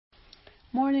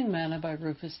Morning Manna by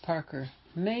Rufus Parker,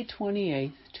 May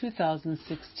 28,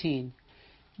 2016.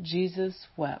 Jesus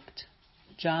wept.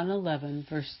 John 11,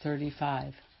 verse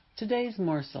 35. Today's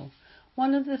morsel.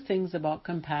 One of the things about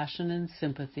compassion and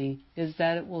sympathy is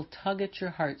that it will tug at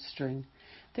your heartstring.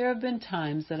 There have been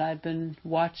times that I've been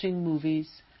watching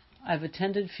movies, I've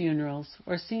attended funerals,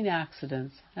 or seen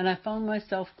accidents, and I found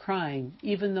myself crying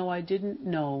even though I didn't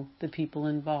know the people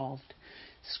involved.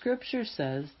 Scripture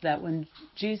says that when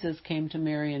Jesus came to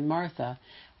Mary and Martha,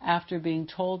 after being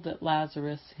told that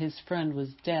Lazarus, his friend,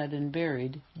 was dead and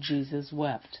buried, Jesus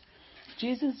wept.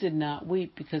 Jesus did not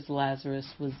weep because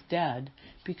Lazarus was dead,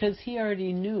 because he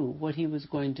already knew what he was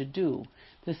going to do,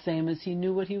 the same as he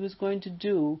knew what he was going to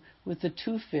do with the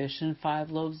 2 fish and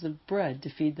 5 loaves of bread to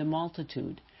feed the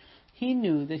multitude. He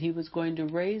knew that he was going to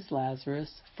raise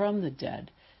Lazarus from the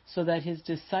dead so that his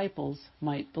disciples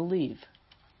might believe.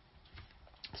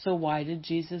 So why did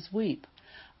Jesus weep?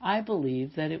 I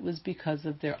believe that it was because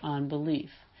of their unbelief.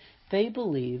 They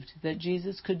believed that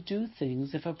Jesus could do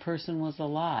things if a person was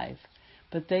alive,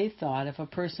 but they thought if a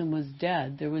person was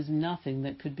dead, there was nothing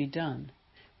that could be done.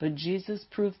 But Jesus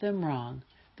proved them wrong.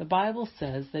 The Bible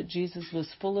says that Jesus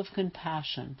was full of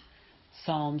compassion,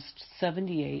 Psalms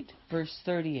 78, verse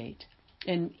 38,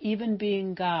 and even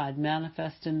being God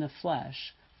manifest in the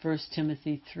flesh, 1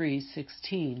 Timothy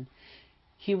 3:16,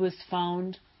 he was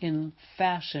found in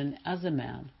fashion as a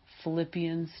man,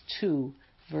 Philippians 2,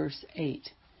 verse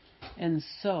 8. And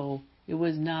so it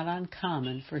was not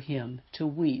uncommon for him to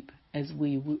weep as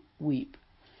we weep.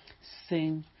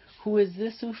 Sing, who is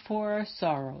this who for our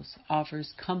sorrows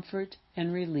offers comfort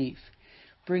and relief,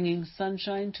 bringing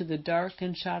sunshine to the dark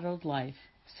and shadowed life,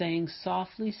 saying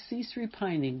softly, cease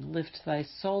repining, lift thy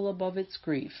soul above its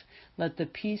grief, let the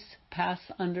peace pass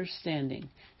understanding,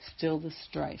 still the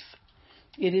strife.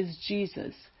 It is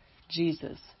Jesus,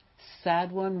 Jesus,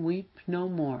 sad one, weep no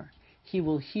more. He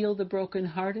will heal the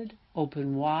broken-hearted,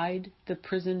 open wide the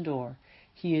prison door.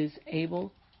 He is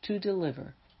able to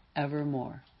deliver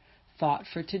evermore. Thought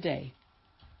for today.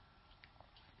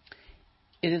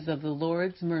 It is of the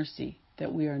Lord's mercy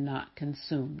that we are not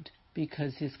consumed,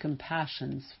 because his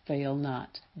compassions fail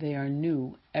not. They are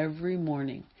new every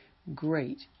morning.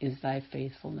 Great is thy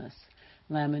faithfulness.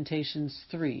 Lamentations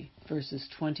 3, verses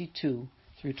 22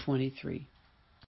 through 23.